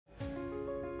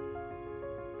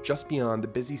Just beyond the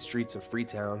busy streets of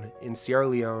Freetown, in Sierra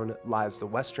Leone, lies the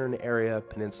Western Area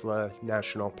Peninsula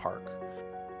National Park.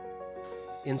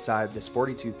 Inside this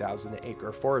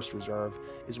 42,000-acre forest reserve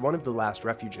is one of the last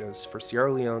refuges for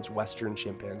Sierra Leone's western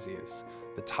chimpanzees,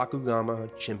 the Tacugama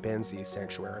Chimpanzee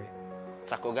Sanctuary.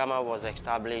 Tacugama was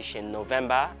established in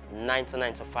November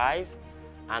 1995,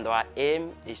 and our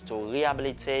aim is to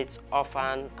rehabilitate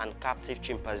orphaned and captive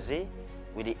chimpanzees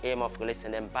with the aim of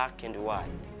releasing them back in the wild.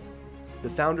 The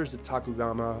founders of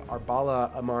Tacugama are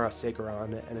Bala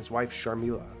Amarasekaran and his wife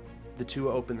Sharmila. The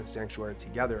two opened the sanctuary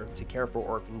together to care for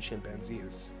orphaned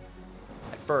chimpanzees.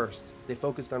 At first, they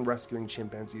focused on rescuing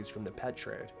chimpanzees from the pet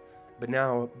trade, but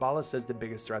now Bala says the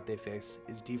biggest threat they face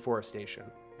is deforestation.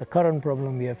 The current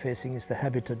problem we are facing is the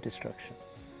habitat destruction.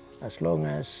 As long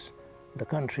as the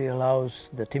country allows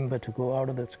the timber to go out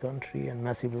of this country and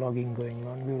massive logging going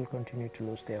on, we will continue to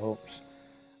lose their homes.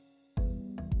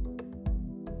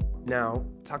 Now,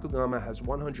 Tacugama has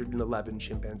 111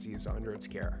 chimpanzees under its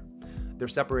care. They're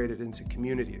separated into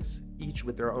communities, each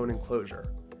with their own enclosure.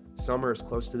 Some are as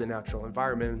close to the natural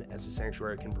environment as the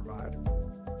sanctuary can provide.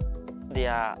 They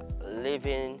are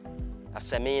living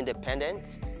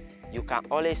semi-independent. You can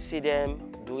always see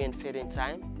them during feeding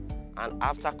time, and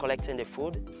after collecting the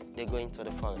food, they go into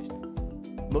the forest.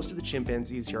 Most of the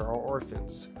chimpanzees here are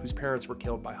orphans, whose parents were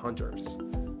killed by hunters.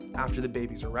 After the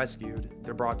babies are rescued,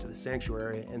 they're brought to the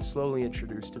sanctuary and slowly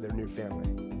introduced to their new family.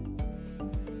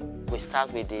 We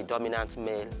start with the dominant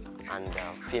male and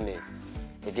female.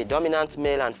 If the dominant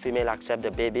male and female accept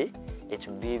the baby, it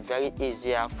will be very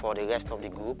easier for the rest of the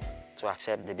group to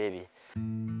accept the baby.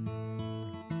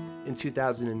 In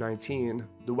 2019,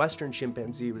 the western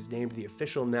chimpanzee was named the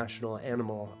official national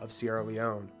animal of Sierra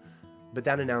Leone, but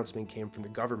that announcement came from the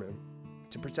government.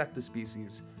 To protect the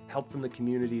species, help from the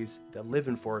communities that live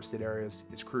in forested areas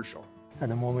is crucial. At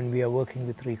the moment, we are working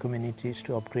with 3 communities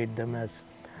to upgrade them as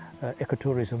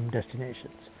ecotourism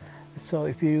destinations. So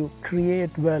if you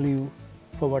create value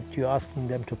for what you're asking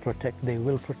them to protect, they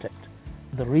will protect.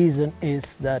 The reason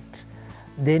is that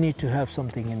they need to have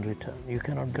something in return. You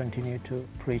cannot continue to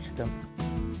preach them.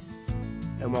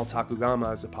 And while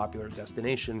Tacugama is a popular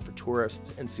destination for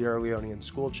tourists and Sierra Leonean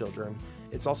school children,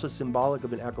 it's also symbolic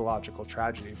of an ecological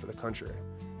tragedy for the country.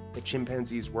 If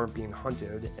chimpanzees weren't being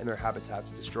hunted and their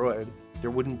habitats destroyed,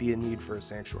 there wouldn't be a need for a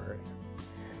sanctuary.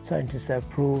 Scientists have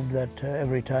proved that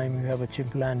every time you have a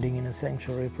chimp landing in a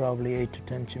sanctuary, probably 8 to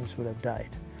 10 chimps would have died.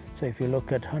 So if you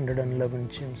look at 111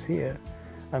 chimps here,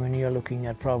 I mean, you're looking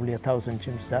at probably 1,000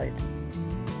 chimps died.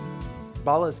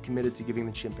 Bala is committed to giving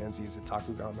the chimpanzees at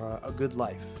Tacugama a good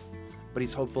life, but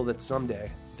he's hopeful that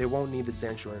someday they won't need the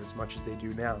sanctuary as much as they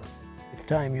do now. It's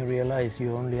time you realize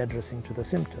you're only addressing to the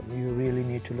symptom. You really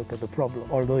need to look at the problem.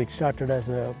 Although it started as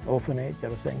an orphanage or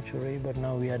a sanctuary, but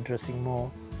now we are addressing more,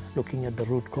 looking at the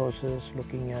root causes,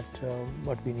 looking at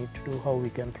what we need to do, how we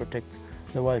can protect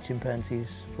the wild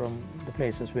chimpanzees from the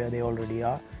places where they already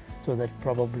are, so that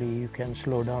probably you can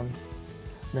slow down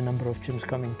the number of chimps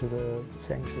coming to the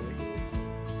sanctuary.